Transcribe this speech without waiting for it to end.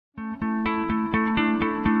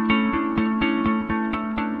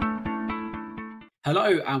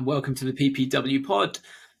Hello and welcome to the PPW pod.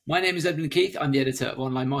 My name is Edmund Keith. I'm the editor of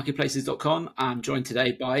onlinemarketplaces.com. I'm joined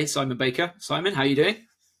today by Simon Baker. Simon, how are you doing?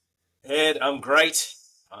 Ed, I'm great.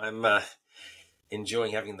 I'm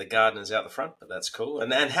enjoying having the gardeners out the front, but that's cool.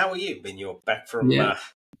 And how are you? You're back from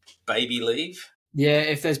baby leave? Yeah,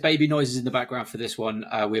 if there's baby noises in the background for this one,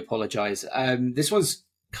 we apologise. This was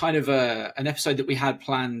kind of an episode that we had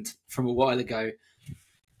planned from a while ago.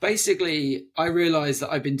 Basically, I realised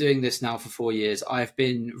that I've been doing this now for 4 years. I've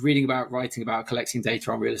been reading about, writing about, collecting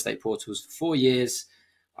data on real estate portals for 4 years.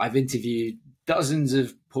 I've interviewed dozens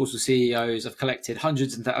of portal CEOs. I've collected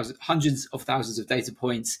hundreds of thousands of data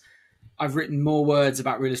points. I've written more words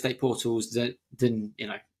about real estate portals that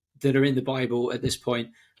are in the Bible at this point,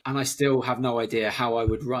 and I still have no idea how I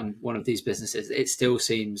would run one of these businesses. It still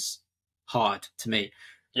seems hard to me.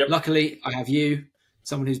 Yep. Luckily, I have you,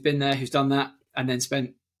 someone who's been there, who's done that, and then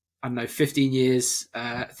spent 15 years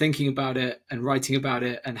thinking about it and writing about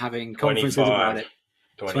it and having conferences about it.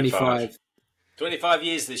 25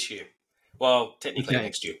 years this year. Well, technically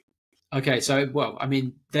next year. Okay, so,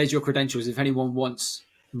 there's your credentials. If anyone wants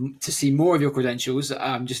to see more of your credentials,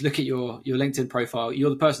 just look at your LinkedIn profile.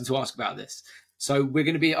 You're the person to ask about this. So I'm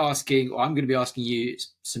going to be asking you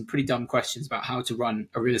some pretty dumb questions about how to run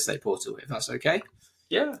a real estate portal, if that's okay.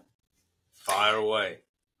 Yeah. Fire away.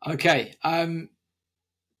 Okay.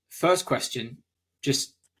 First question,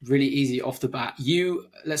 just really easy off the bat.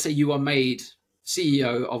 Let's say you are made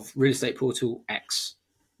CEO of real estate portal X.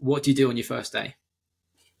 What do you do on your first day?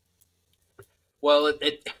 Well,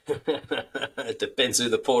 it it depends who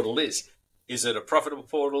the portal is. Is it a profitable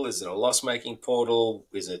portal? Is it a loss-making portal?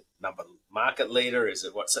 Is it number market leader? Is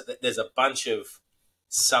it what? So there's a bunch of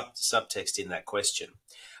subtext in that question.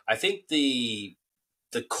 I think the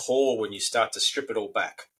core, when you start to strip it all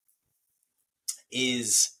back,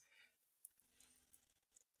 is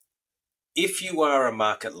if you are a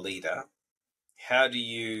market leader, how do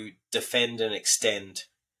you defend and extend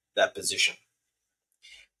that position?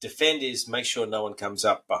 Defend is make sure no one comes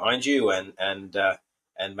up behind you and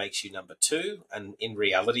makes you number two. And in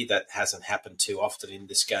reality, that hasn't happened too often in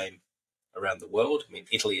this game around the world. I mean,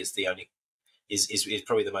 Italy is is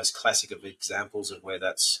probably the most classic of examples of where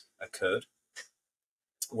that's occurred,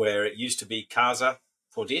 where it used to be Casa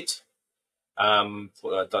Fordit,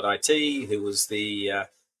 .it, who was the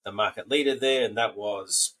market leader there, and that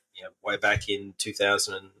was way back in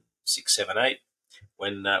 2006, 7, 8,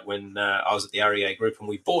 when I was at the REA Group and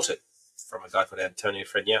we bought it from a guy called Antonio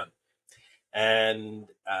Fregnan. And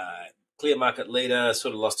clear market leader,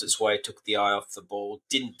 sort of lost its way, took the eye off the ball,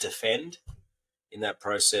 didn't defend in that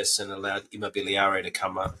process, and allowed Immobiliare to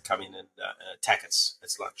come in and attack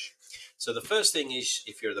its lunch. So the first thing is,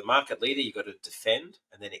 if you're the market leader, you've got to defend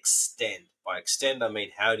and then extend. By extend, I mean,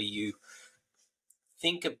 how do you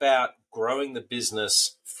think about growing the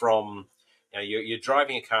business from, you're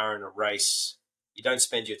driving a car in a race. You don't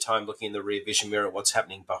spend your time looking in the rear vision mirror at what's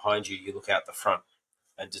happening behind you. You look out the front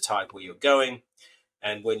and decide where you're going.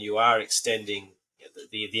 And when you are extending,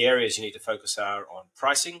 the areas you need to focus are on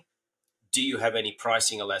pricing. Do you have any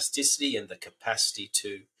pricing elasticity and the capacity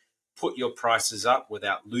to put your prices up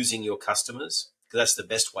without losing your customers? Because that's the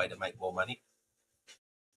best way to make more money.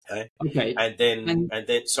 Okay. And then,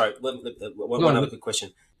 sorry, one other quick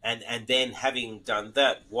question. And then, having done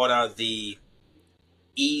that, what are the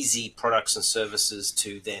easy products and services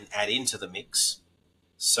to then add into the mix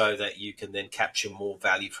so that you can then capture more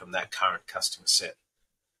value from that current customer set?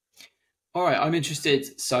 All right, I'm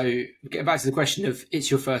interested. So getting back to the question of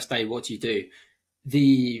it's your first day, what do you do?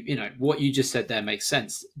 What you just said there makes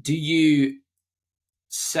sense. Do you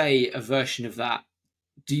say a version of that?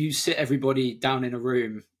 Do you sit everybody down in a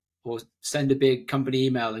room or send a big company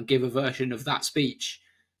email and give a version of that speech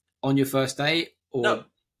on your first day? Or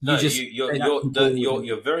your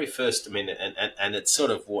very first. I mean, and it's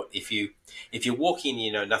sort of what if you're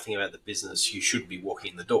walking, nothing about the business, you should be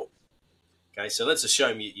walking in the door. Okay, so let's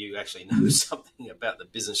assume you actually know something about the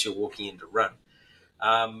business you're walking in to run.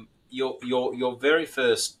 Your very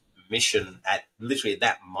first mission at literally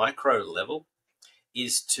that micro level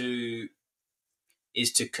is to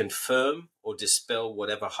confirm or dispel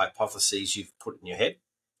whatever hypotheses you've put in your head,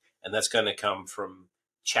 and that's going to come from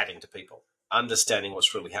chatting to people, understanding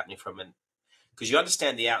what's really happening because you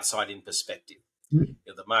understand the outside in perspective.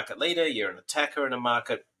 You're the market leader, you're an attacker in a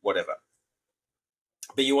market, whatever.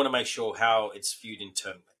 But you want to make sure how it's viewed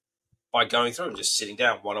internally by going through and just sitting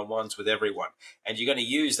down one-on-ones with everyone. And you're going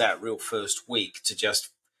to use that real first week to just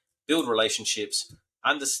build relationships,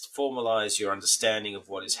 formalize your understanding of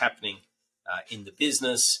what is happening in the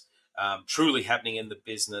business, truly happening in the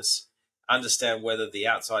business, understand whether the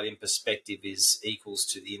outside in perspective is equals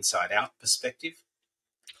to the inside out perspective.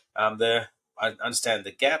 I understand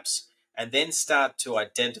the gaps, and then start to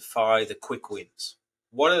identify the quick wins.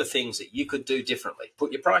 What are the things that you could do differently?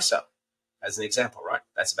 Put your price up, as an example, right?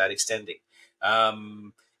 That's about extending.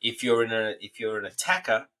 If you're an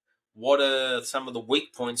attacker, what are some of the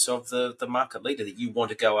weak points of the market leader that you want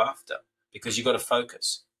to go after? Because you've got to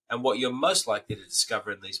focus. And what you're most likely to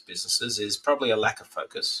discover in these businesses is probably a lack of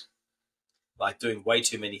focus, like doing way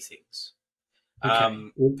too many things.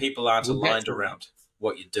 Okay. People aren't We'll get aligned to around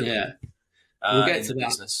what you're doing Yeah, we'll get in to the that.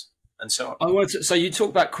 business, and so on. So you talk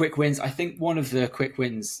about quick wins. I think one of the quick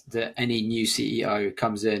wins that any new CEO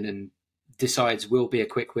comes in and decides will be a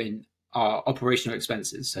quick win are operational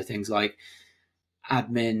expenses. So things like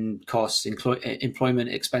admin costs, employment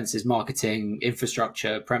expenses, marketing,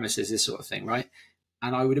 infrastructure, premises, this sort of thing, right?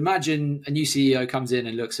 And I would imagine a new CEO comes in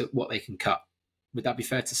and looks at what they can cut. Would that be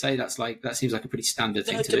fair to say? That seems like a pretty standard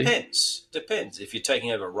thing to do. Depends. If you're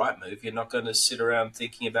taking over Rightmove, you're not going to sit around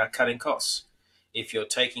thinking about cutting costs. If you're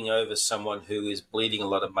taking over someone who is bleeding a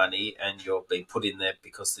lot of money and you're being put in there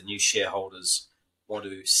because the new shareholders want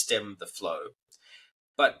to stem the flow.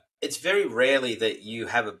 But it's very rarely that you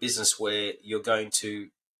have a business where you're going to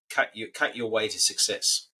cut your way to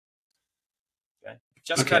success. Okay?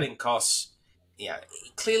 Just cutting costs. Yeah,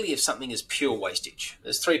 clearly if something is pure wastage,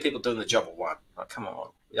 there's 3 people doing the job of 1. Oh, come on,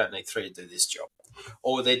 we don't need 3 to do this job.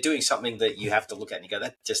 Or they're doing something that you have to look at and you go,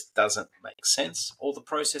 that just doesn't make sense. Or the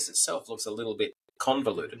process itself looks a little bit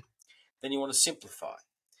convoluted. Then you want to simplify.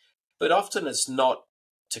 But often it's not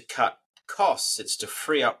to cut costs, it's to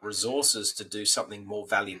free up resources to do something more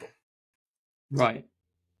valuable. Right.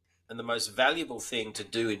 And the most valuable thing to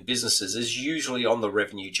do in businesses is usually on the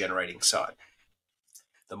revenue generating side.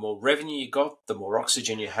 The more revenue you got, the more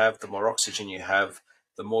oxygen you have, the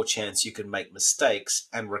more chance you can make mistakes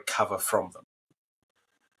and recover from them.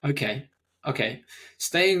 Okay.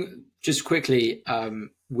 Staying just quickly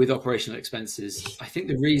with operational expenses, I think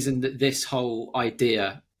the reason that this whole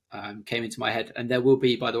idea came into my head, and there will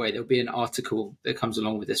be, by the way, there'll be an article that comes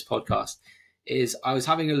along with this podcast, is I was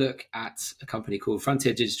having a look at a company called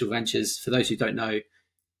Frontier Digital Ventures. For those who don't know,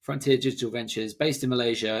 Frontier Digital Ventures, based in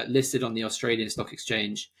Malaysia, listed on the Australian Stock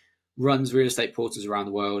Exchange, runs real estate portals around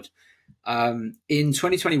the world. In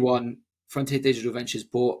 2021, Frontier Digital Ventures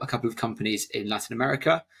bought a couple of companies in Latin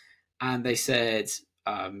America, and they said,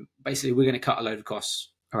 basically, we're going to cut a load of costs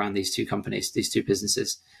around these 2 companies, these 2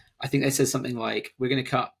 businesses. I think they said something like, we're going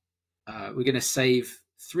to save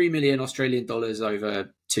 3 million Australian dollars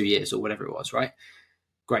over 2 years or whatever it was, right?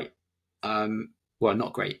 Great. Well,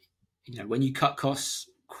 not great. When you cut costs,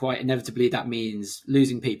 quite inevitably that means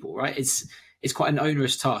losing people, right? It's quite an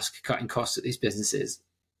onerous task cutting costs at these businesses.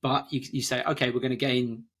 But you say, okay, we're going to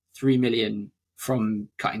gain 3 million from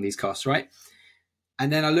cutting these costs, right?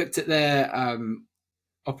 And then I looked at their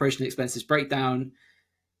operational expenses breakdown,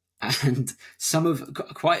 and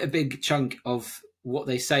quite a big chunk of what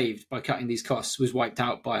they saved by cutting these costs was wiped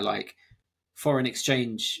out by like foreign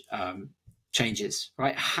exchange changes,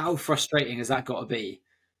 right? How frustrating has that got to be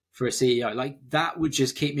for a CEO? Like that would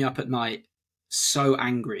just keep me up at night, so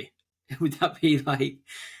angry. Would that be like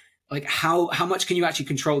how much can you actually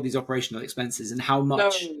control these operational expenses, and how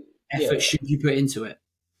much effort should you put into it?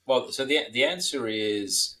 Well, so the answer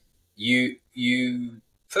is you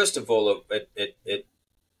first of all,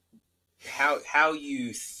 how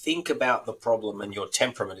you think about the problem and your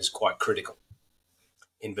temperament is quite critical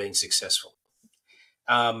in being successful.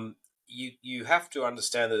 You have to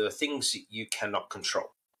understand that there are things that you cannot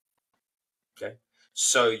control. Okay,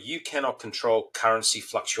 so you cannot control currency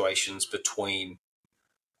fluctuations between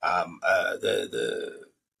the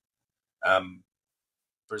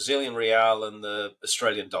Brazilian real and the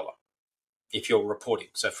Australian dollar. If you're reporting,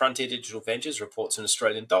 so Frontier Digital Ventures reports in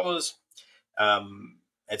Australian dollars.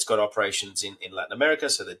 It's got operations in Latin America,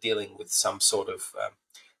 so they're dealing with some sort of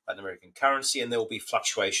Latin American currency, and there will be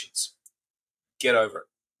fluctuations. Get over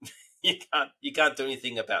it. You can't do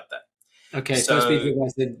anything about that. Okay, so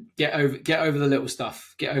get over the little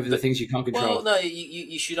stuff. Get over the things you can't control. Well, no,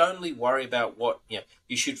 you should only worry about what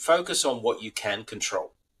you should focus on what you can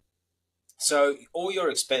control. So all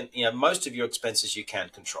your most of your expenses you can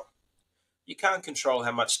control. You can't control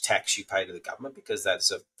how much tax you pay to the government because there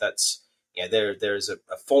is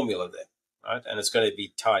a formula there, right? And it's going to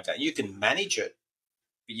be tied down. You can manage it,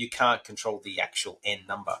 but you can't control the actual end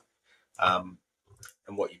number and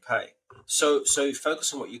what you pay. So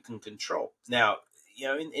focus on what you can control. Now,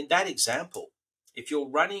 in that example, if you're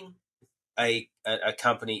running a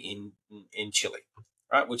company in Chile,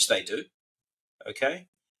 right, which they do, okay,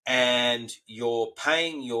 and you're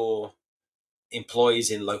paying your employees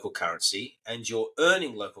in local currency and you're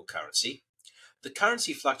earning local currency, the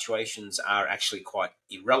currency fluctuations are actually quite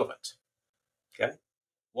irrelevant. Okay.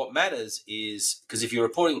 What matters is, because if you're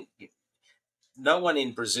reporting, no one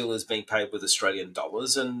in Brazil is being paid with Australian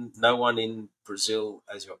dollars, and no one in Brazil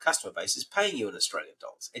as your customer base is paying you in Australian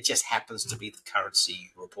dollars. It just happens to be the currency you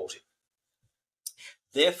report in.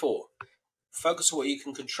 Therefore, focus on what you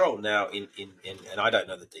can control. Now, and I don't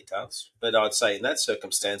know the details, but I'd say in that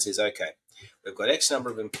circumstance is, okay, we've got X number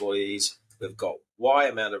of employees, we've got Y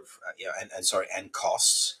amount of, and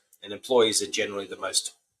costs, and employees are generally the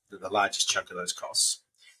largest chunk of those costs.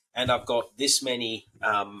 And I've got this many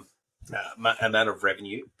amount of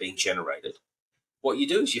revenue being generated. What you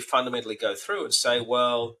do is you fundamentally go through and say,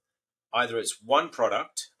 well, either it's one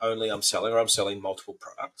product only I'm selling, or I'm selling multiple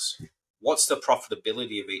products. What's the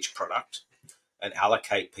profitability of each product? And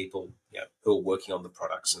allocate people, who are working on the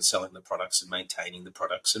products and selling the products and maintaining the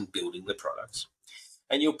products and building the products.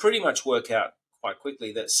 And you'll pretty much work out quite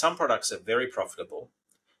quickly that some products are very profitable,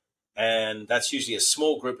 and that's usually a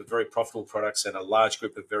small group of very profitable products and a large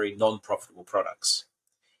group of very non-profitable products.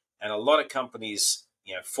 And a lot of companies,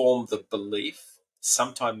 form the belief,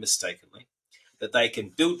 sometimes mistakenly, that they can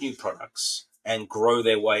build new products and grow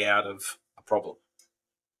their way out of a problem.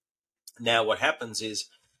 Now, what happens is,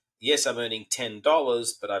 yes, I'm earning $10,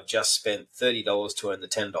 but I've just spent $30 to earn the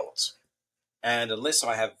 $10. And unless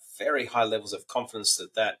I have very high levels of confidence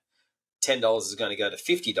that $10 is going to go to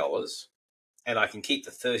 $50, and I can keep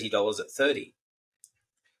the $30 at $30,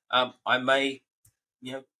 I may,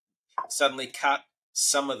 suddenly cut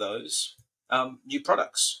some of those new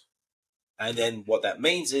products. And then what that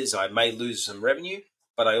means is I may lose some revenue,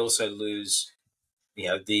 but I also lose,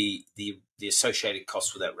 the associated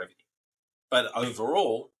costs with that revenue. But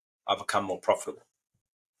overall, I become more profitable.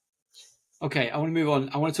 Okay, I want to move on.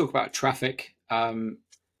 I want to talk about traffic. We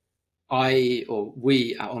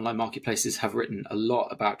at Online Marketplaces have written a lot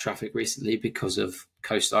about traffic recently because of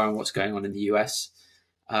CoStar and what's going on in the US.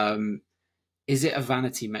 Is it a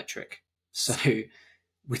vanity metric? So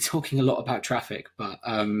we're talking a lot about traffic, but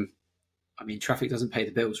traffic doesn't pay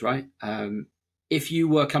the bills, right? If you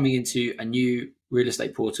were coming into a new real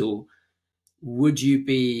estate portal, would you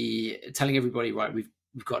be telling everybody, right, we've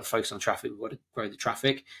got to focus on traffic, we've got to grow the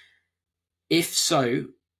traffic? If so,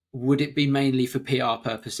 would it be mainly for PR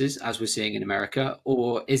purposes, as we're seeing in America,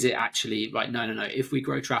 or is it actually right? No. If we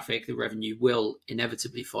grow traffic, the revenue will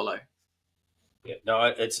inevitably follow. Yeah, no,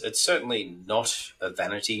 it's certainly not a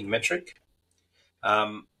vanity metric,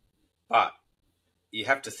 but you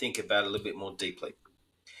have to think about it a little bit more deeply.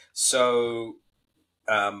 So,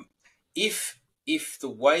 if the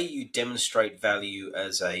way you demonstrate value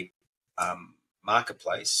as a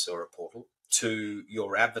marketplace or a portal to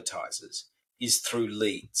your advertisers is through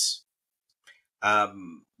leads.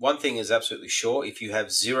 One thing is absolutely sure: if you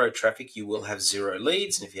have zero traffic, you will have zero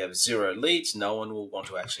leads, and if you have zero leads, no one will want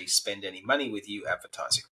to actually spend any money with you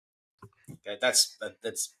advertising. Okay, that's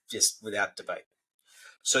just without debate.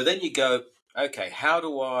 So then you go, okay, how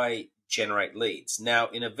do I generate leads? Now,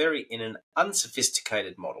 in an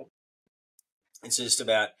unsophisticated model, it's just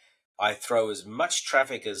about I throw as much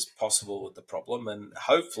traffic as possible at the problem, and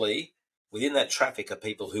hopefully within that traffic are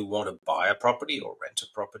people who want to buy a property or rent a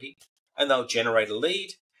property, and they'll generate a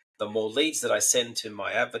lead. The more leads that I send to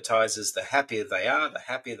my advertisers, the happier they are. The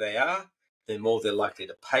happier they are, the more they're likely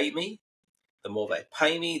to pay me. The more they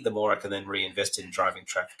pay me, the more I can then reinvest in driving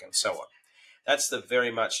traffic and so on. That's the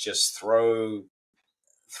very much just throw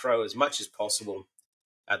as much as possible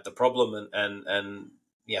at the problem and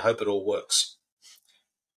hope it all works.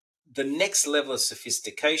 The next level of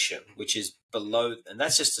sophistication, which is below, and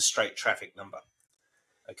that's just a straight traffic number,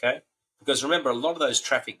 okay? Because remember, a lot of those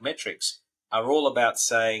traffic metrics are all about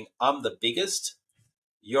saying, I'm the biggest,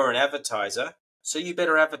 you're an advertiser, so you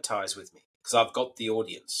better advertise with me because I've got the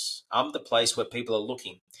audience. I'm the place where people are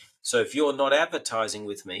looking. So if you're not advertising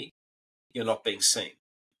with me, you're not being seen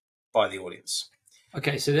by the audience.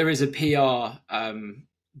 Okay, so there is a PR benefit.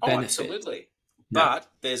 Oh, absolutely. No. But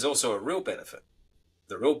there's also a real benefit.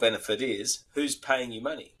 The real benefit is, who's paying you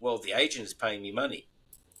money? Well, the agent is paying me money.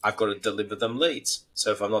 I've got to deliver them leads.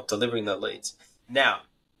 So if I'm not delivering the leads. Now,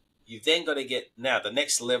 you've then got to get, the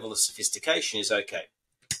next level of sophistication is, okay,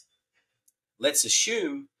 let's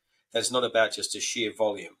assume that it's not about just a sheer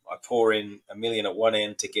volume. I pour in $1 million at one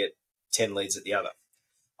end to get 10 leads at the other.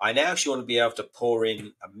 I now actually want to be able to pour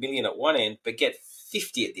in $1 million at one end, but get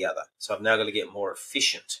 50 at the other. So I've now got to get more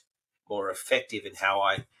efficient, more effective in how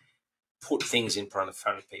I put things in front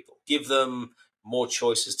of people. Give them more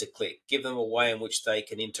choices to click. Give them a way in which they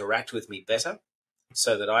can interact with me better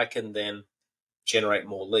so that I can then generate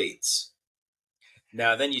more leads.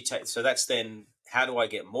 Now, then so that's then how do I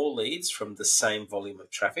get more leads from the same volume of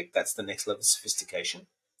traffic? That's the next level of sophistication.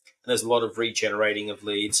 And there's a lot of regenerating of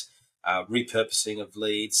leads, repurposing of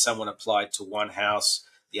leads. Someone applied to one house,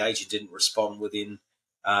 the agent didn't respond within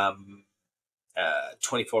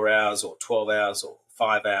 24 hours or 12 hours or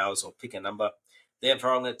 5 hours, or pick a number.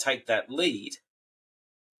 Therefore, I'm going to take that lead,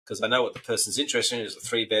 because I know what the person's interested in is a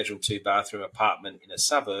 3-bedroom, 2-bathroom apartment in a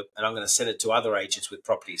suburb, and I'm going to send it to other agents with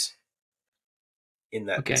properties in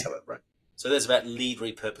that suburb, right? So there's about lead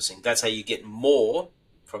repurposing. That's how you get more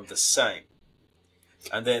from the same.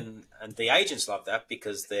 And the agents love that,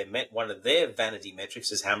 because one of their vanity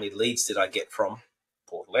metrics is how many leads did I get from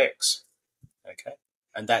Portal X. Okay.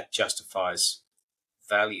 And that justifies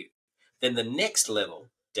value. Then the next level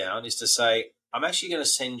down is to say, I'm actually going to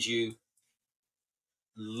send you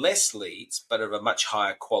less leads, but of a much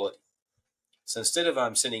higher quality. So instead of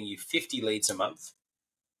I'm sending you 50 leads a month,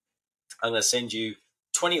 I'm going to send you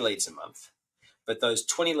 20 leads a month, but those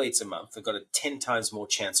 20 leads a month have got a 10 times more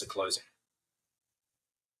chance of closing.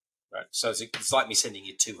 Right? So it's like me sending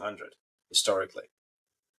you 200 historically.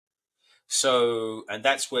 So, and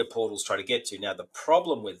that's where portals try to get to. Now, the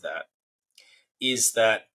problem with that is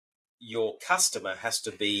that your customer has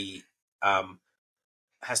to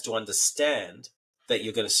understand that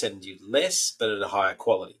you're going to send you less, but at a higher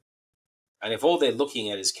quality. And if all they're looking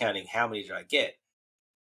at is counting how many did I get,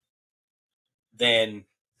 then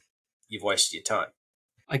you've wasted your time.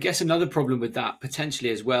 I guess another problem with that potentially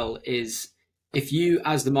as well is, if you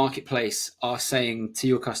as the marketplace are saying to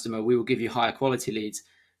your customer, we will give you higher quality leads,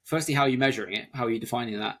 firstly, how are you measuring it? How are you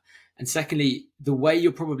defining that? And secondly, the way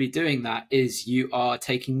you're probably doing that is you are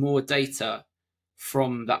taking more data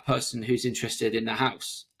from that person who's interested in the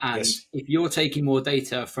house. And yes. If you're taking more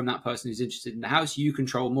data from that person who's interested in the house, you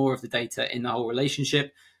control more of the data in the whole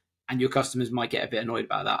relationship, and your customers might get a bit annoyed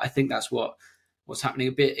about that. I think that's what's happening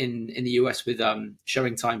a bit in the US with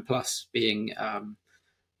Showing Time Plus being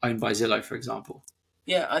owned by Zillow, for example.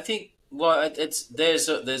 Yeah, I think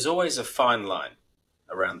there's always a fine line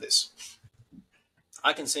around this.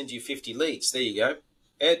 I can send you 50 leads. There you go.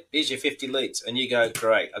 Ed, here's your 50 leads. And you go,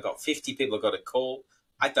 great, I got 50 people I've got to call.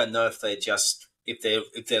 I don't know if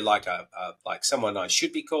they're like like someone I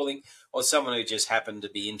should be calling, or someone who just happened to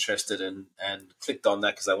be interested and clicked on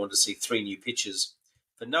that because they wanted to see 3 new pictures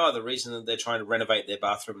for no other reason than they're trying to renovate their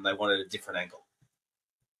bathroom and they wanted a different angle.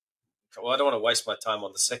 Well, I don't want to waste my time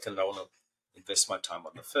on the second. I want to invest my time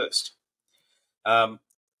on the first.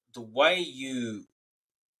 The way you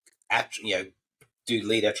do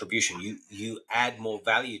lead attribution, you add more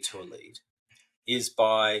value to a lead, is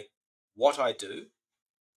by what I do.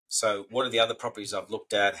 So what are the other properties I've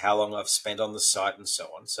looked at, how long I've spent on the site, and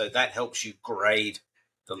so on. So that helps you grade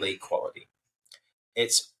the lead quality.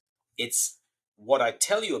 It's what I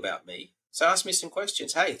tell you about me. So ask me some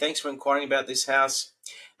questions. Hey, thanks for inquiring about this house.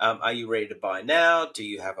 Are you ready to buy now? Do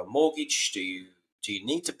you have a mortgage? Do you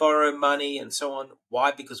need to borrow money, and so on?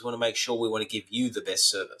 Why? Because we want to make sure we want to give you the best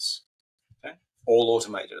service. Okay? All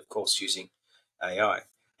automated, of course, using AI.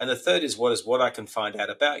 And the third is what I can find out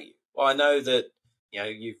about you. Well, I know that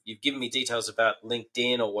you've given me details about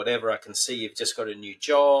LinkedIn or whatever. I can see you've just got a new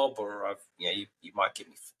job, or you might give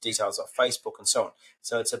me details of Facebook and so on.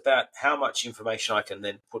 So it's about how much information I can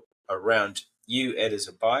then put around you, Ed, as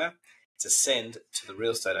a buyer, to send to the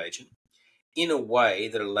real estate agent in a way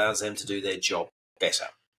that allows them to do their job better.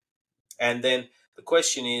 And then the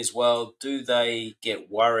question is, well, do they get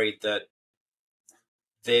worried that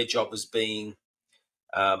their job is being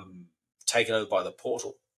taken over by the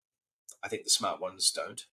portal? I think the smart ones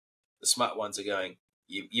don't. The smart ones are going,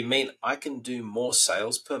 you mean I can do more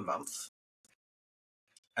sales per month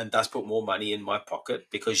and thus put more money in my pocket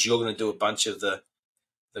because you're going to do a bunch of the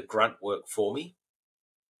grunt work for me?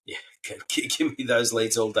 Yeah, give me those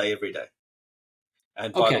leads all day, every day.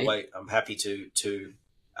 And by the way, I'm happy to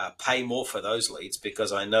pay more for those leads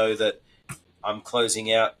because I know that I'm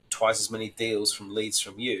closing out twice as many deals from leads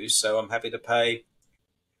from you. So I'm happy to pay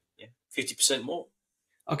 50% more.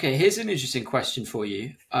 Okay, here's an interesting question for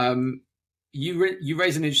you. You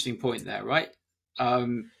raise an interesting point there, right?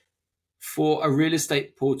 For a real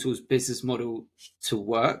estate portal's business model to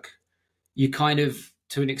work, you kind of,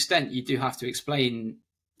 to an extent, you do have to explain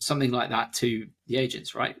something like that to the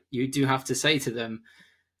agents, right? You do have to say to them,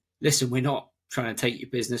 listen, we're not trying to take your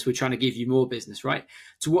business, we're trying to give you more business, right?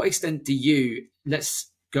 To what extent do you,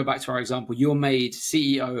 let's go back to our example, you're made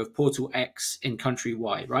CEO of Portal X in country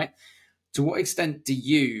Y, right? To what extent do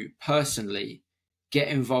you personally get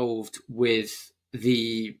involved with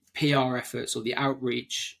the PR efforts or the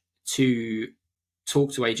outreach to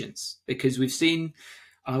talk to agents? Because we've seen,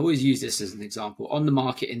 I always use this as an example, on the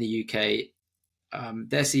market in the UK,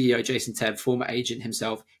 their CEO, Jason Tebb, former agent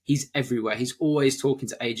himself, he's everywhere. He's always talking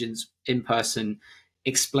to agents in person,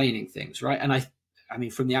 explaining things, right? And I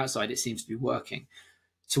mean, from the outside, it seems to be working.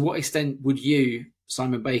 To what extent would you,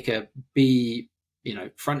 Simon Baker, be,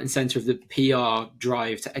 front and center of the PR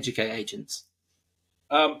drive to educate agents?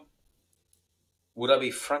 Would I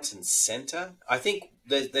be front and center? I think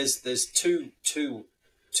there's two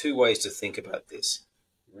ways to think about this.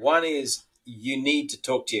 One is you need to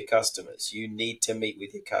talk to your customers. You need to meet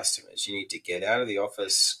with your customers. You need to get out of the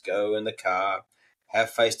office, go in the car, have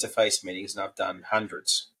face-to-face meetings, and I've done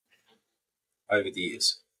hundreds over the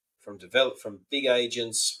years, from big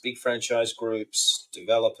agents, big franchise groups,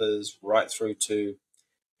 developers, right through to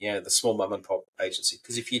the small mom and pop agency.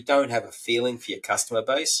 Because if you don't have a feeling for your customer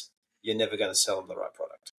base, you're never going to sell them the right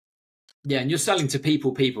product. Yeah, and you're selling to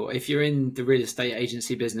people. If you're in the real estate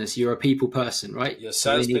agency business, you're a people person, right? You're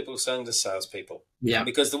salespeople selling to salespeople. Yeah.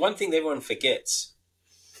 Because the one thing that everyone forgets,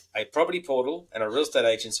 a property portal and a real estate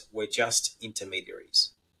agents, we're just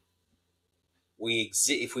intermediaries.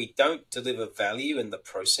 If we don't deliver value in the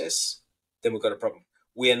process, then we've got a problem.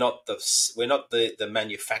 We're not the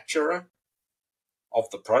manufacturer of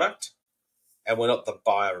the product, and we're not the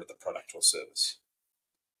buyer of the product or service.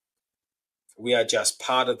 We are just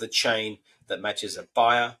part of the chain that matches a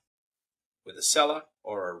buyer with a seller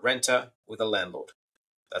or a renter with a landlord.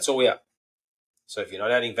 That's all we are. So if you're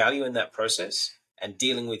not adding value in that process and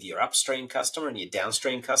dealing with your upstream customer and your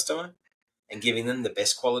downstream customer and giving them the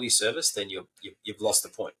best quality service, then you've lost the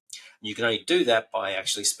point. And you can only do that by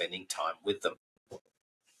actually spending time with them.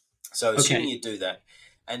 So assuming you do that,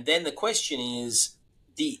 and then the question is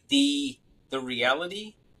the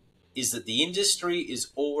reality is that the industry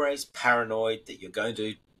is always paranoid that you're going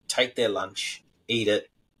to take their lunch, eat it,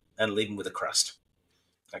 and leave them with a crust.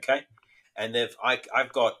 Okay? And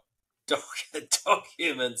I've got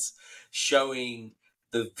documents showing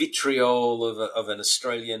the vitriol of an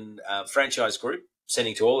Australian franchise group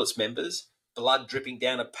sending to all its members, blood dripping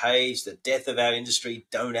down a page, the death of our industry,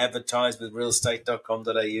 don't advertise with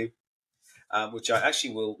realestate.com.au, which I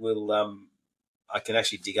actually will I can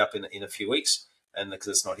actually dig up in a few weeks, and because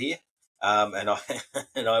it's not here, and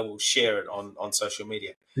I will share it on social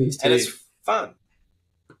media. Please do. And it's fun,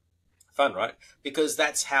 right? Because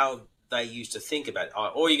that's how they used to think about it.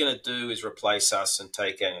 All you're going to do is replace us and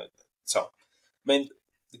take so. I mean,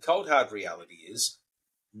 the cold hard reality is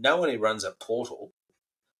no one who runs a portal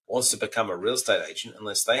wants to become a real estate agent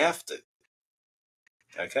unless they have to.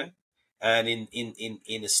 Okay, and in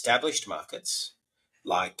established markets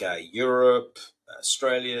like Europe,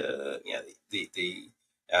 Australia, they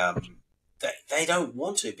don't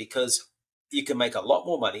want to, because you can make a lot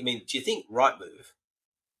more money. I mean, do you think Rightmove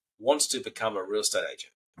wants to become a real estate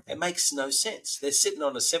agent? It makes no sense. They're sitting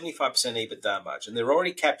on a 75% EBITDA margin. They're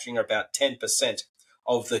already capturing about 10%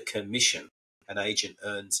 of the commission an agent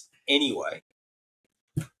earns anyway.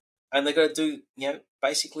 And they're going to do,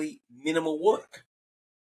 basically minimal work.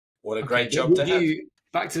 What a great job to have.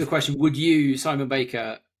 Back to the question, would you, Simon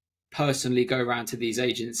Baker, personally go around to these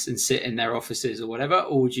agents and sit in their offices or whatever,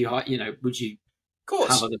 or would you have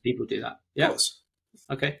other people do that? Yeah. Of course.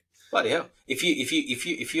 Okay. Bloody hell! If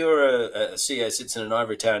you're a CEO sits in an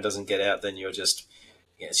ivory tower and doesn't get out, then you're just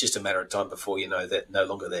it's just a matter of time before you know that no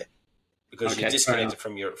longer there, because you're disconnected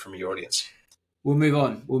from your audience. We'll move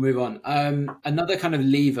on. Another kind of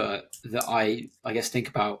lever that I guess think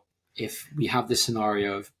about if we have this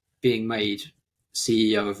scenario of being made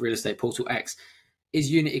CEO of Real Estate Portal X is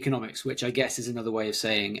unit economics, which I guess is another way of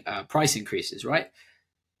saying price increases, right?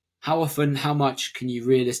 How often, how much can you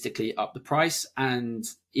realistically up the price? And,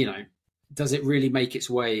 does it really make its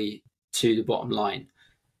way to the bottom line?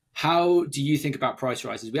 How do you think about price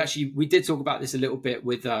rises? We did talk about this a little bit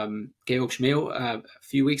with Georg Schmiel a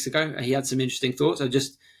few weeks ago. He had some interesting thoughts.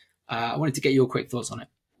 I wanted to get your quick thoughts on it.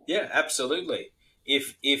 Yeah, absolutely.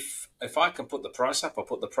 If I can put the price up, I'll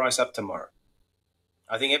put the price up tomorrow.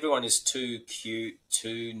 I think everyone is too cute,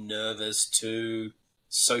 too nervous, too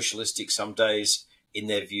socialistic some days in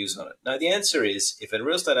their views on it. No, the answer is, if a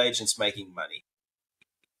real estate agent's making money,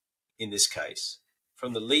 in this case,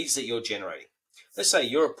 from the leads that you're generating, let's say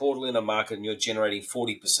you're a portal in a market and you're generating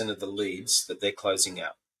 40% of the leads that they're closing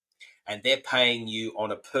out, and they're paying you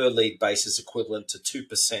on a per lead basis equivalent to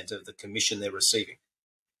 2% of the commission they're receiving,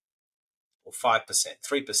 or 5%,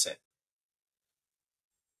 3%.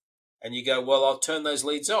 And you go, well, I'll turn those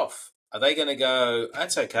leads off. Are they going to go,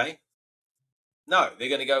 that's okay? No, they're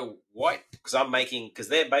going to go, what? Because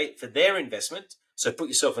they're made for their investment. So put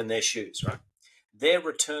yourself in their shoes, right? Their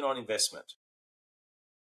return on investment,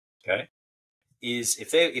 okay, is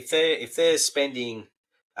if they're spending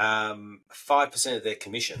 5% of their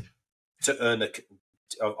commission to earn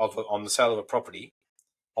on the sale of a property,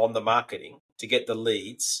 on the marketing, to get the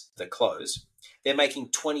leads that close, they're making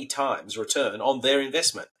 20 times return on their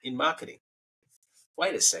investment in marketing.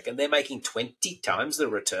 Wait a second, they're making 20 times the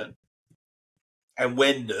return? And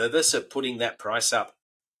we're nervous at putting that price up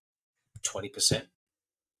 20%?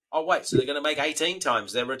 Oh, wait, so they're going to make 18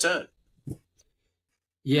 times their return?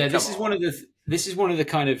 Yeah, this is one of the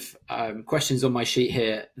kind of questions on my sheet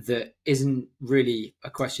here that isn't really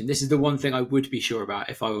a question. This is the one thing I would be sure about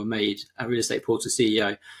if I were made a real estate portal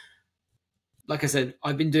CEO. Like I said,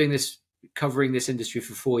 I've been doing this, covering this industry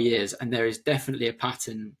for 4 years, and there is definitely a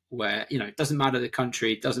pattern where, it doesn't matter the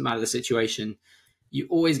country, it doesn't matter the situation. You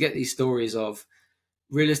always get these stories of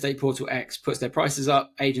real estate portal X puts their prices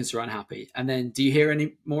up, agents are unhappy. And then do you hear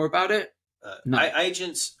any more about it? No.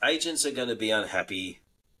 Agents are going to be unhappy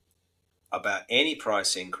about any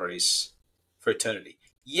price increase for eternity.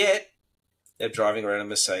 Yet they're driving around a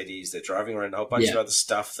Mercedes, they're driving around a whole bunch of other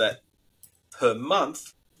stuff that per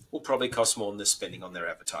month will probably cost more than they're spending on their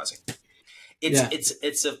advertising.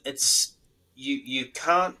 You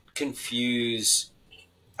can't confuse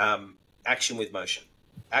action with motion.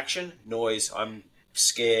 Action, noise, I'm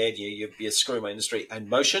scared, you're screwing my industry. And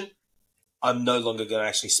motion, I'm no longer going to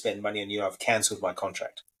actually spend money on you. I've cancelled my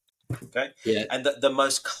contract. Okay. Yeah. And the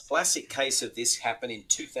most classic case of this happened in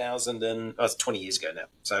 20 years ago now.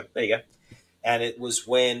 So there you go. And it was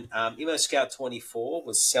when Scout 24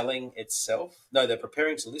 was selling itself. No, they're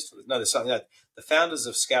preparing to list. No, there's something. No, the founders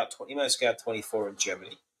of Scout 24 in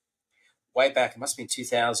Germany, way back, it must have been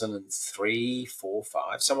 2003, 4,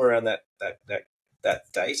 5, somewhere around that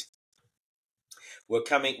date.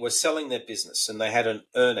 Were selling their business, and they had an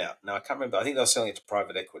earnout. Now I can't remember. I think they were selling it to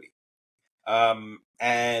private equity.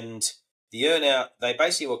 And the earnout, they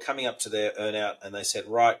basically were coming up to their earnout, and they said,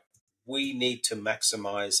 right, we need to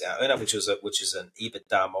maximize our earnout, which is an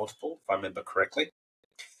EBITDA multiple, if I remember correctly.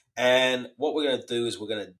 And what we're going to do is we're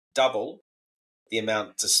going to double the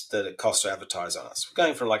amount that it costs to advertise on us. We're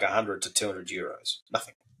going from like 100 to 200 euros.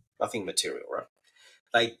 Nothing material, right?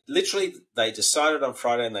 They decided on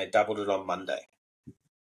Friday and they doubled it on Monday.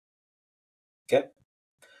 Okay?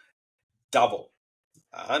 Double.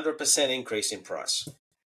 100% increase in price.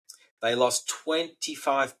 They lost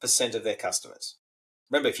 25% of their customers.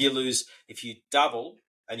 Remember, if you double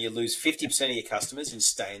and you lose 50% of your customers, you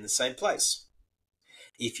stay in the same place.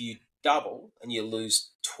 If you double and you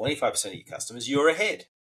lose 25% of your customers, you're ahead,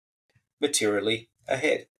 materially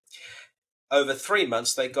ahead. Over 3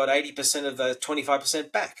 months, they got 80% of the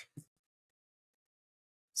 25% back.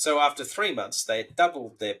 So after 3 months, they had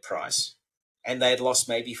doubled their price and they had lost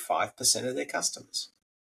maybe 5% of their customers.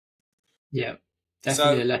 Yeah,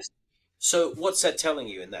 definitely less. So what's that telling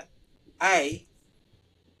you in that?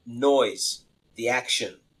 Noise, the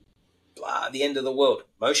action, blah, the end of the world.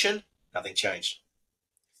 Motion, nothing changed.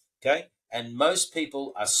 Okay? And most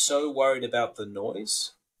people are so worried about the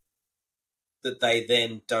noise that they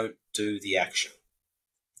then don't do the action,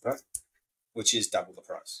 right? Which is double the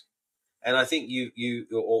price. And I think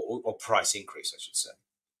or price increase, I should say.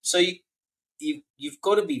 So you've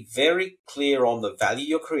got to be very clear on the value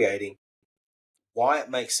you're creating, why it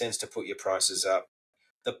makes sense to put your prices up,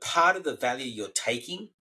 the part of the value you're taking,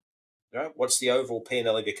 right? What's the overall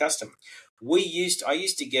P&L of your customer? I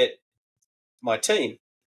used to get my team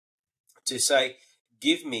to say,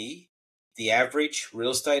 give me the average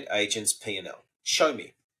real estate agent's P&L. Show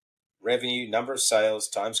me revenue, number of sales,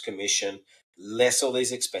 times commission, less all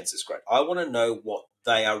these expenses. Great. I want to know what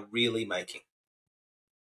they are really making.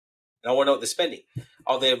 And I want to know what they're spending.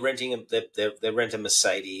 Oh, they're renting they rent a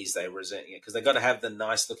Mercedes. They're resenting it because they've got to have the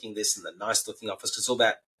nice looking this and the nice looking office because it's all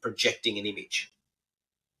about projecting an image.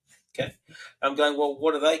 Okay. I'm going, well,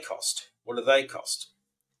 what do they cost? What do they cost?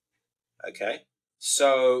 Okay.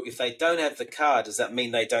 So if they don't have the car, does that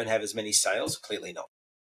mean they don't have as many sales? Clearly not.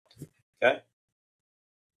 Okay.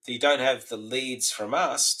 If you don't have the leads from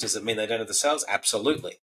us, does it mean they don't have the sales?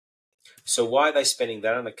 Absolutely. So why are they spending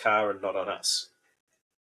that on a car and not on us?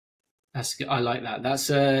 That's good. I like that. That's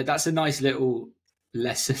a nice little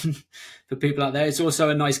lesson for people out there. It's also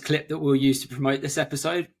a nice clip that we'll use to promote this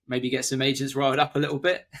episode. Maybe get some agents riled up a little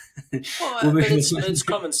bit. Well, but it's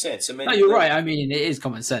common sense. I mean, no, you're right. I mean, it is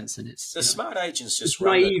common sense, and it's the smart agents just it's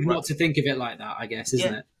naive not to think of it like that. I guess,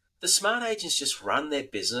 isn't it? The smart agents just run their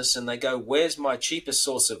business and they go, where's my cheapest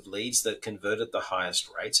source of leads that convert at the highest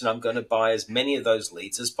rates? And I'm going to buy as many of those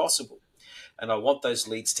leads as possible. And I want those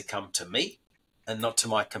leads to come to me and not to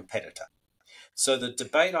my competitor. So the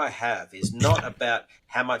debate I have is not about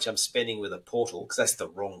how much I'm spending with a portal, because that's the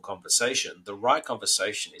wrong conversation. The right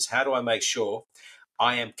conversation is how do I make sure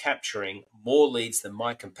I am capturing more leads than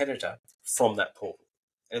my competitor from that portal?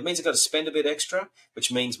 and it means I've got to spend a bit extra,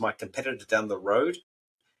 which means my competitor down the road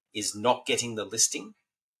is not getting the listing,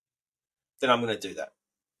 then I'm going to do that.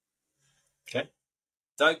 Okay?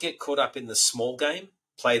 Don't get caught up in the small game.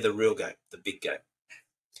 Play the real game, the big game.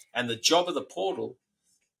 And the job of the portal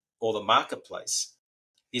or the marketplace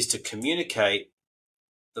is to communicate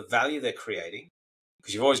the value they're creating,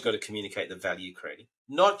 because you've always got to communicate the value you're creating,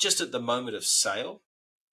 not just at the moment of sale,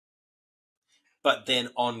 but then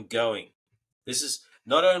ongoing. This is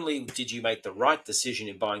not only did you make the right decision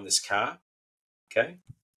in buying this car, okay,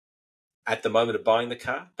 at the moment of buying the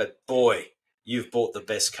car, but boy, you've bought the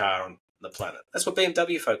best car on the planet. That's what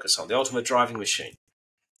BMW focus on, the ultimate driving machine.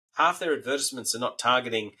 Half their advertisements are not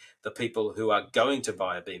targeting the people who are going to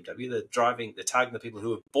buy a BMW. They're targeting the people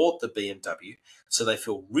who have bought the BMW, so they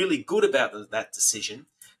feel really good about that decision.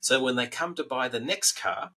 So when they come to buy the next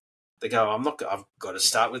car, they go, I've got to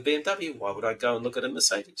start with BMW. Why would I go and look at a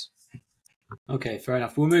Mercedes? Okay, fair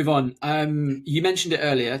enough. We'll move on. You mentioned it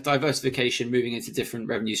earlier, diversification, moving into different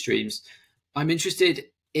revenue streams. I'm interested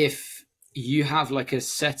if you have like a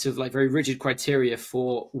set of like very rigid criteria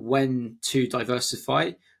for when to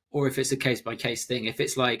diversify, or if it's a case by case thing. If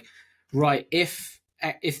it's like, right, if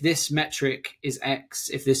this metric is X,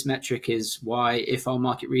 if this metric is Y, if our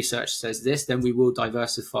market research says this, then we will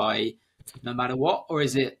diversify no matter what, or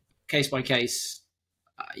is it case by case?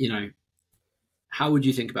 How would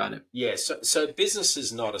you think about it? Yeah, so business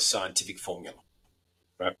is not a scientific formula,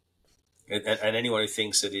 right? And anyone who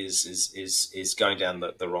thinks it is going down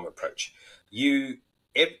the wrong approach.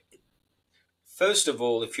 First of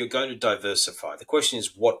all, if you're going to diversify, the question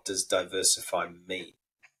is, what does diversify mean?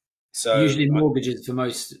 So usually mortgages for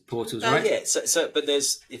most portals, right? Yeah. But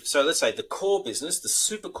let's say the core business, the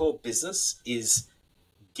super core business, is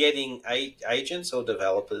getting agents or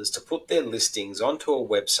developers to put their listings onto a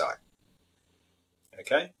website.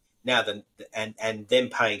 Okay. Now and them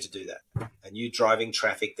paying to do that, and you driving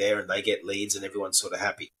traffic there, and they get leads, and everyone's sort of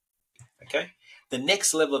happy. Okay. The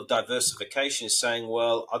next level of diversification is saying,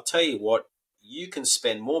 well, I'll tell you what, you can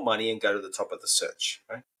spend more money and go to the top of the search,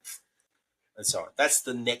 right? And so on. That's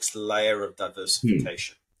the next layer of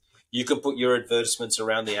diversification. You can put your advertisements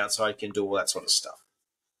around the outside, you can do all that sort of stuff.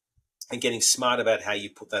 And getting smart about how you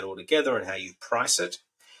put that all together and how you price it,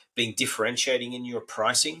 being differentiating in your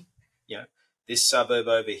pricing. This suburb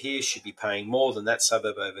over here should be paying more than that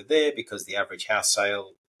suburb over there because the average house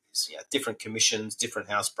sale is different commissions, different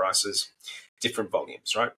house prices, different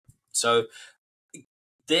volumes, right? So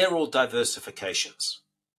they're all diversifications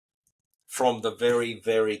from the very,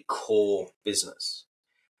 very core business.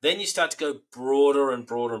 Then you start to go broader and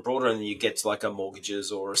broader and broader, and you get to like a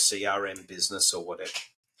mortgages or a CRM business or whatever.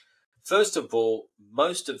 First of all,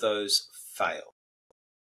 most of those fail,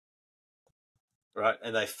 right?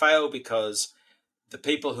 And they fail because the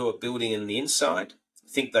people who are building in the inside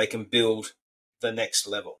think they can build the next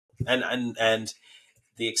level. And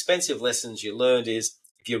the expensive lessons you learned is,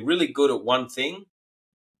 if you're really good at one thing,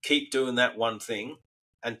 keep doing that one thing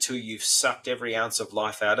until you've sucked every ounce of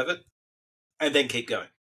life out of it, and then keep going.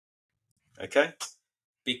 Okay?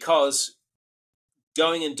 Because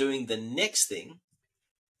going and doing the next thing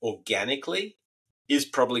organically is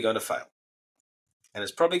probably going to fail. And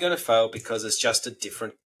it's probably going to fail because it's just a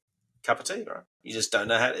different cup of tea, right? You just don't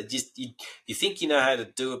know how to, you think you know how to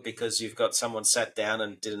do it because you've got someone sat down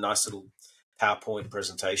and did a nice little PowerPoint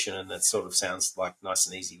presentation, and that sort of sounds like nice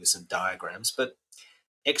and easy with some diagrams, but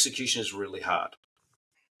execution is really hard.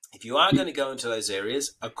 If you are going to go into those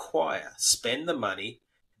areas, spend the money,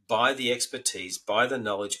 buy the expertise, buy the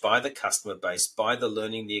knowledge, buy the customer base, buy the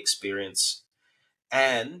learning, the experience,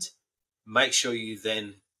 and make sure you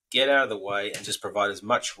then get out of the way and just provide as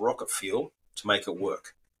much rocket fuel to make it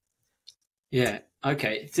work. Yeah.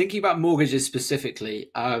 Okay. Thinking about mortgages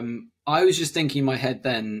specifically, I was just thinking in my head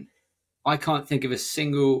then, I can't think of a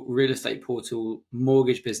single real estate portal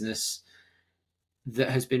mortgage business that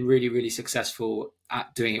has been really, really successful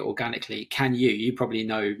at doing it organically. Can you? You probably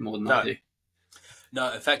know more than I do.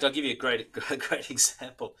 No, in fact, I'll give you a great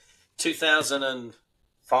example.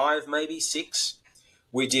 2005, maybe 6,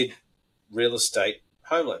 we did real estate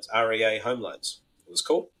home loans, REA home loans. It was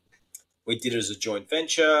cool. We did it as a joint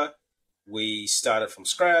venture. We started from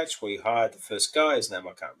scratch. We hired the first guy. His name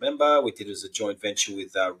I can't remember. We did it as a joint venture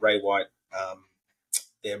with Ray White,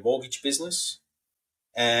 their mortgage business.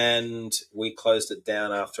 And we closed it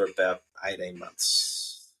down after about 18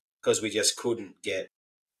 months because we just couldn't get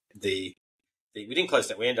we didn't close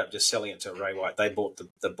that. We ended up just selling it to Ray White. They bought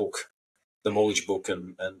the book, the mortgage book,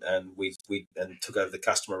 and we took over the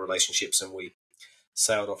customer relationships, and we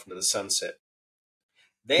sailed off into the sunset.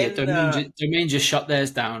 Yeah, Then Domain just shut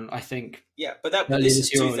theirs down, I think, yeah, but earlier this this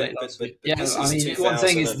is year or late last but year. Yeah, this I is mean, what I'm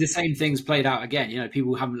saying 2000 is the same thing's played out again. You know,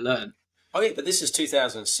 people haven't learned. oh yeah, but this is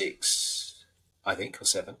 2006, I think, or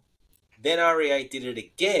 7. Then REA did it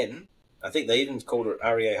again. I think they even called it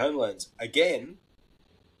REA Home Loans again,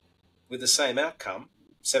 with the same outcome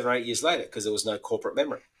 7 or 8 years later, because there was no corporate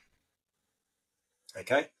memory.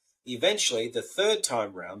 Okay. Eventually, the third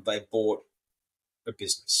time round, they bought a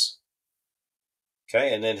business.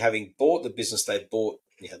 Okay, and then having bought the business, they bought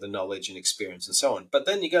the knowledge and experience and so on. But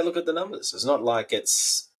then you go look at the numbers. It's not like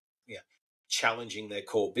it's challenging their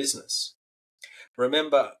core business.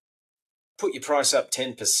 Remember, put your price up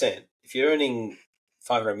 10%. If you're earning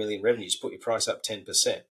 500 million revenues, put your price up 10%.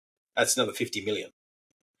 That's another 50 million.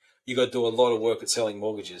 You've got to do a lot of work at selling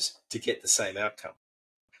mortgages to get the same outcome.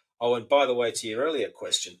 Oh, and by the way, to your earlier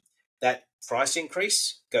question, that price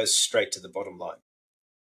increase goes straight to the bottom line.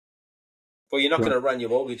 Well, you're not going to run your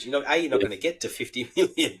mortgage. You're not going to get to 50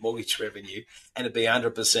 million mortgage revenue and it'd be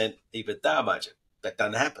 100% EBITDA margin. That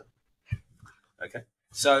doesn't happen. Okay.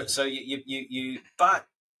 So but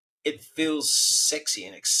it feels sexy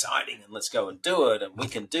and exciting and let's go and do it. And we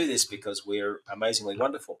can do this because we're amazingly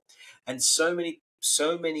wonderful. And so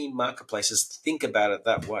many marketplaces think about it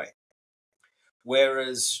that way.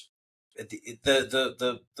 Whereas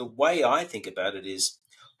the way I think about it is,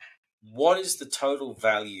 what is the total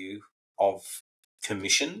value of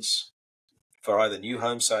commissions for either new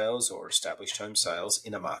home sales or established home sales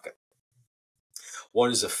in a market?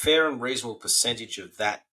 What is a fair and reasonable percentage of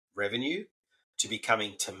that revenue to be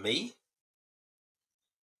coming to me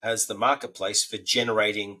as the marketplace for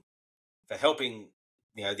helping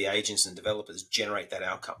the agents and developers generate that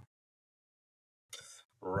outcome?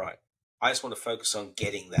 Right. I just want to focus on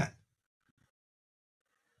getting that.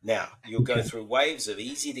 Now, you'll go through waves of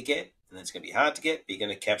easy to get, and it's going to be hard to get, but you're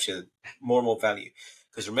going to capture more and more value.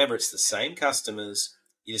 Because remember, it's the same customers,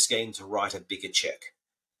 you're just getting to write a bigger check.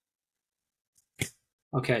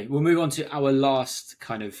 Okay, we'll move on to our last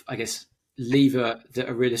kind of, I guess, lever that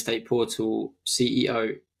a real estate portal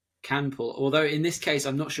CEO can pull. Although in this case,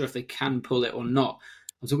 I'm not sure if they can pull it or not.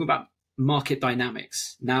 I'm talking about market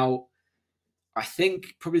dynamics. Now, I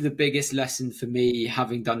think probably the biggest lesson for me,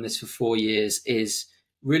 having done this for 4 years, is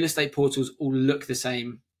real estate portals all look the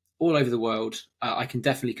same all over the world. I can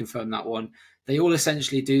definitely confirm that one. They all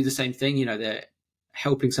essentially do the same thing. They're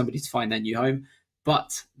helping somebody to find their new home,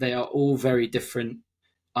 but they are all very different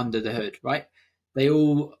under the hood, right? They're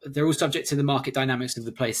all subject to the market dynamics of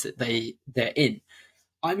the place that they're in.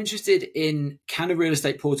 I'm interested in, can a real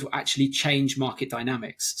estate portal actually change market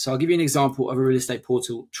dynamics? So I'll give you an example of a real estate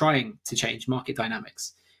portal trying to change market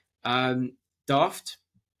dynamics. Daft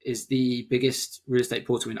is the biggest real estate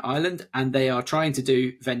portal in Ireland, and they are trying to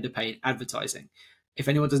do vendor paid advertising. If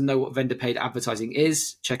anyone doesn't know what vendor paid advertising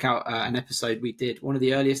is, check out an episode we did. One of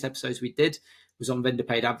the earliest episodes we did was on vendor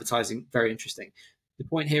paid advertising. Very interesting. The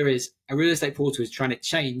point here is a real estate portal is trying to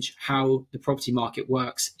change how the property market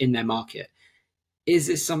works in their market. Is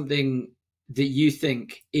this something that you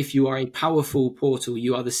think, if you are a powerful portal,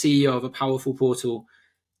 you are the CEO of a powerful portal,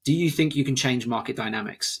 do you think you can change market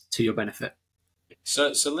dynamics to your benefit?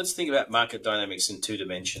 So let's think about market dynamics in 2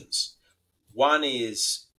 dimensions. One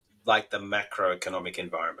is like the macroeconomic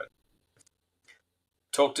environment.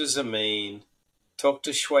 Talk to Zameen, talk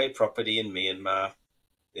to Shui Property in Myanmar.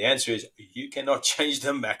 The answer is you cannot change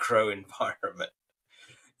the macro environment.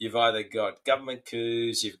 You've either got government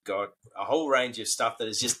coups, you've got a whole range of stuff that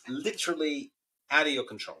is just literally out of your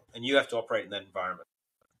control, and you have to operate in that environment.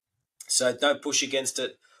 So don't push against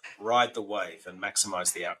it, ride the wave and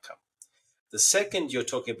maximize the outcome. The second you're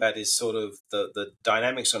talking about is sort of the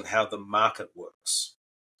dynamics on how the market works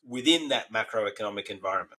within that macroeconomic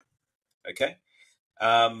environment. Okay?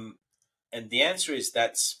 And the answer is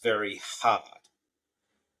that's very hard.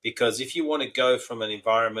 Because if you want to go from an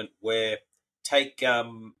environment where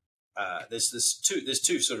there's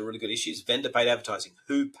two sort of really good issues: vendor paid advertising,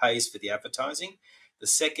 who pays for the advertising. The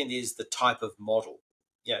second is the type of model.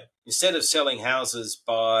 Instead of selling houses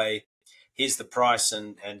by here's the price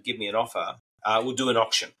and give me an offer, we'll do an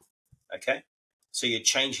auction. Okay, so you're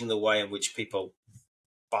changing the way in which people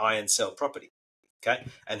buy and sell property. Okay,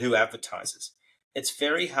 and who advertises. It's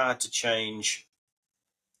very hard to change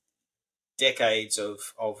decades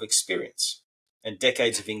of experience and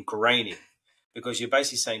decades of ingraining, because you're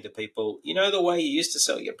basically saying to people, the way you used to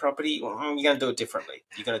sell your property, you're going to do it differently.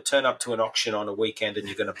 You're going to turn up to an auction on a weekend and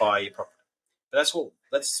you're going to buy your property. But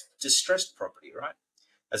that's distressed property, right?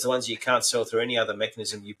 That's the ones you can't sell through any other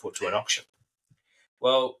mechanism you put to an auction.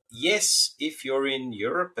 Well, yes, if you're in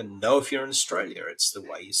Europe, and no, if you're in Australia, it's the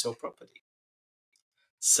way you sell property.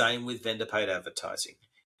 Same with vendor paid advertising.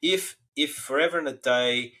 if forever and a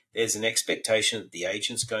day there's an expectation that the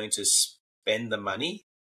agent's going to spend the money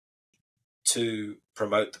to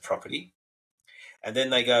promote the property, and then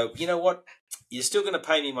they go, you know what, you're still going to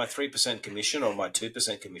pay me my 3% commission or my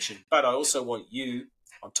 2% commission, but I also want you,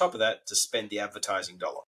 on top of that, to spend the advertising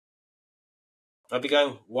dollar. I'd be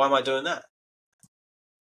going, why am I doing that?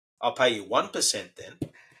 I'll pay you 1% then.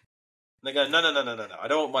 And they go, no. I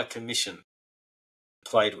don't want my commission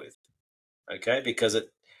played with. Okay, because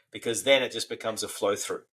then it just becomes a flow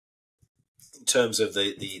through in terms of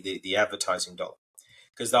the advertising dollar.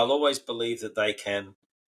 Because they'll always believe that they can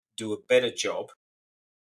do a better job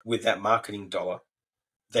with that marketing dollar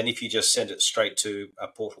than if you just send it straight to a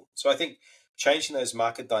portal. So I think changing those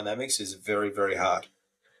market dynamics is very, very hard,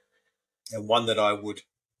 and one that I would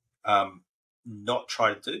not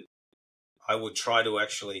try to do. I would try to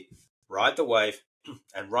actually ride the wave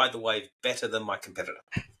and ride the wave better than my competitor.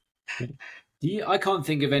 I can't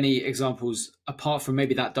think of any examples apart from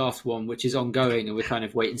maybe that Daft one, which is ongoing, and we're kind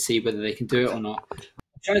of wait and see whether they can do it or not.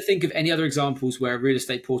 I'm trying to think of any other examples where a real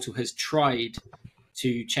estate portal has tried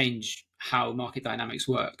to change how market dynamics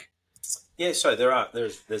work. Yeah, so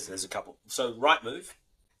there's a couple. So Rightmove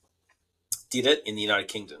did it in the United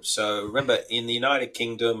Kingdom. So remember, in the United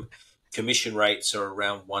Kingdom, commission rates are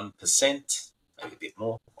around 1%, maybe a bit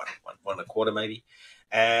more, one and a quarter maybe.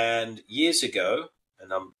 And years ago,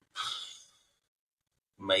 and I'm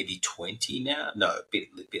maybe 20 now, no, a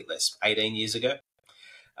bit less, 18 years ago,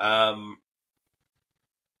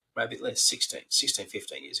 maybe a bit less, 16,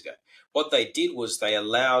 15 years ago. What they did was they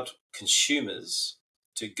allowed consumers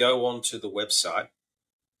to go onto the website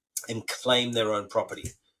and claim their own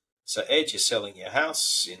property. So Ed, you're selling your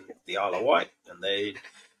house in the Isle of Wight,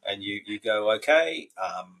 and you go, okay,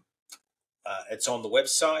 it's on the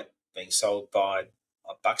website being sold by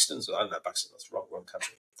Buxton's. I don't know, Buxton, that's the wrong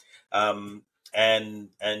country.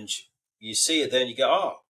 And you see it there and you go,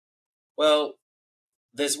 oh, well,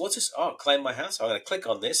 there's what's this? Oh, claim my house. I'm going to click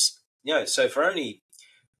on this. So for only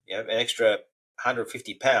an extra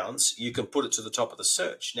 £150, you can put it to the top of the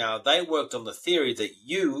search. Now they worked on the theory that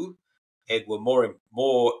you, Ed, were more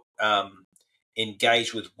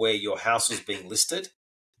engaged with where your house was being listed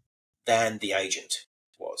than the agent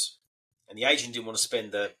was. And the agent didn't want to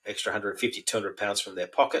spend the extra £150, £200 from their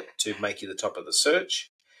pocket to make you the top of the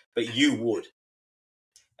search, but you would.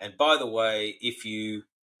 And by the way, if you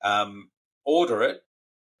order it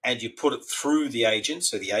and you put it through the agent,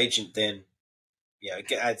 so the agent then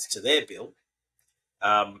adds to their bill,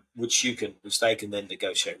 which they can then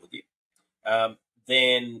negotiate with you,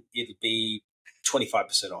 then it'll be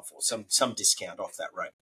 25% off or some discount off that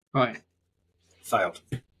rate. Right. Failed.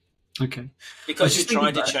 Okay. Because you're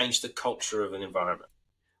trying to change the culture of an environment.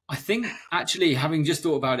 I think, actually, having just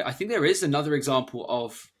thought about it, I think there is another example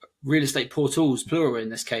of real estate portals, plural in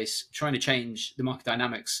this case, trying to change the market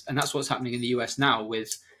dynamics. And that's what's happening in the US now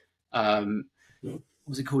with,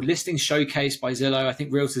 what's it called? Listing Showcase by Zillow. I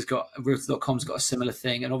think Realtors.com's got a similar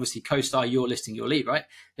thing. And obviously CoStar, Your Listing, Your Lead, right?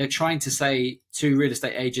 They're trying to say to real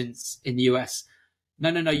estate agents in the US,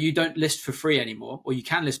 no, you don't list for free anymore, or you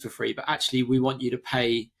can list for free, but actually we want you to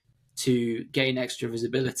pay to gain extra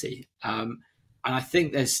visibility. And I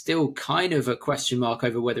think there's still kind of a question mark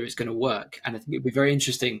over whether it's going to work. And I think it'd be very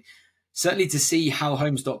interesting, certainly to see how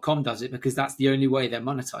Homes.com does it, because that's the only way they're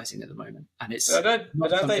monetizing at the moment. And it's they're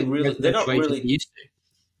not really used to.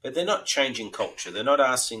 But they're not changing culture. They're not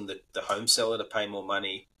asking the home seller to pay more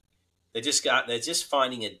money. They're just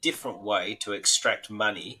finding a different way to extract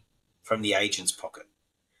money from the agent's pocket.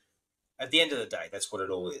 At the end of the day, that's what it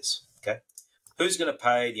all is. Okay. Who's going to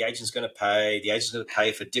pay? The agent's going to pay. The agent's going to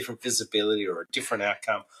pay for different visibility or a different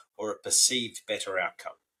outcome or a perceived better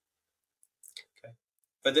outcome. Okay.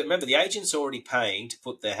 But remember, the agent's already paying to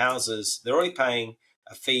put their houses. They're already paying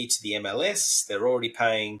a fee to the MLS. They're already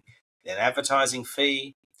paying an advertising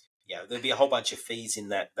fee. There'll be a whole bunch of fees in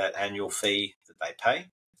that annual fee that they pay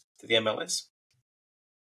to the MLS.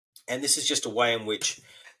 And this is just a way in which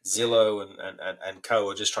Zillow and co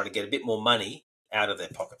are just trying to get a bit more money out of their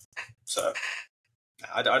pocket. So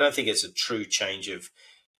I don't think it's a true change of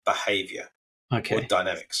behavior or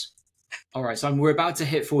dynamics. All right, so we're about to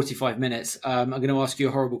hit 45 minutes. I'm going to ask you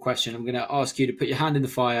a horrible question. I'm going to ask you to put your hand in the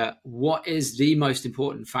fire. What is the most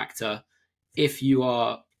important factor if you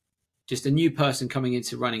are just a new person coming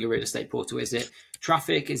into running a real estate portal? Is it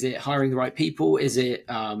traffic? Is it hiring the right people? Is it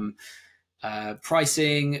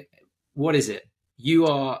pricing? What is it? You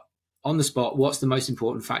are on the spot. What's the most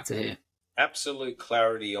important factor here? Absolute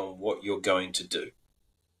clarity on what you're going to do.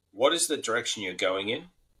 What is the direction you're going in?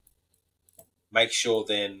 Make sure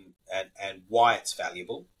then and why it's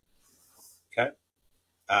valuable. Okay.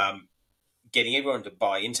 getting everyone to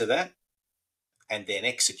buy into that, and then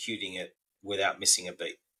executing it without missing a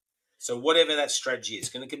beat. So whatever that strategy is,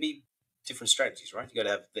 going to be different strategies, right? You got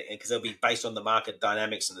to have, because they'll be based on the market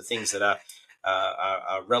dynamics and the things that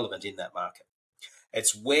are relevant in that market.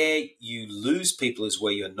 It's where you lose people is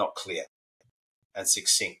where you're not clear and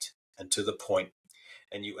succinct and to the point.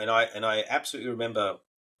 And I absolutely remember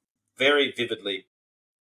very vividly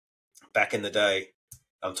back in the day.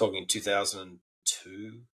 I'm talking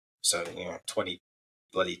 2002, so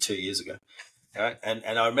 22 years ago. Right?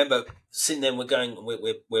 And I remember sitting there,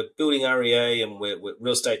 we're building REA, and we're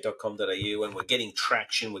realestate.com.au, and we're getting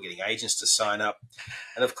traction, we're getting agents to sign up.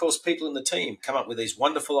 And of course, people in the team come up with these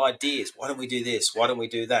wonderful ideas. Why don't we do this? Why don't we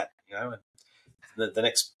do that? And the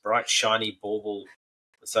next bright, shiny bauble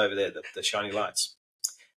that's over there, the shiny lights.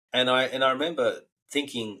 And I remember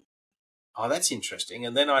thinking, oh, that's interesting.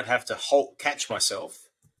 And then I'd have to catch myself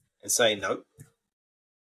and say, no.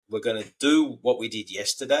 We're going to do what we did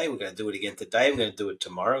yesterday. We're going to do it again today. We're going to do it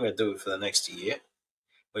tomorrow. We're going to do it for the next year.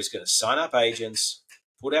 We're just going to sign up agents,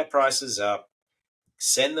 put our prices up,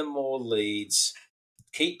 send them more leads,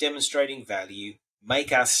 keep demonstrating value,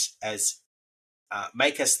 make us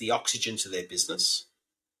the oxygen to their business,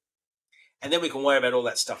 and then we can worry about all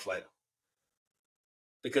that stuff later.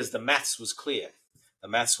 Because the maths was clear. The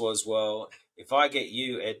maths was, well, if I get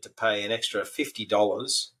you, Ed, to pay an extra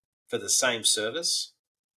 $50 for the same service,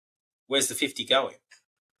 where's the 50 going?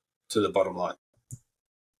 To the bottom line.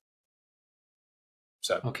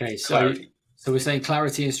 So, okay, clarity. So we're saying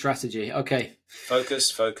clarity and strategy. Okay.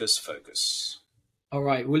 Focus, focus, focus. All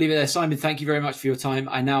right, we'll leave it there. Simon, thank you very much for your time.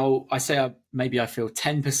 I feel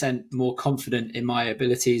 10% more confident in my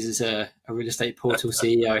abilities as a real estate portal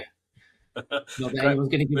CEO. Not that anyone's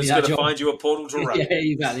going to give me that job. Just got to find you a portal to run. Yeah,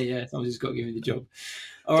 exactly. Yeah, someone's just got to give me the job.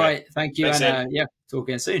 All right, thank you. Thanks, and talk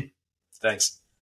again soon. Thanks.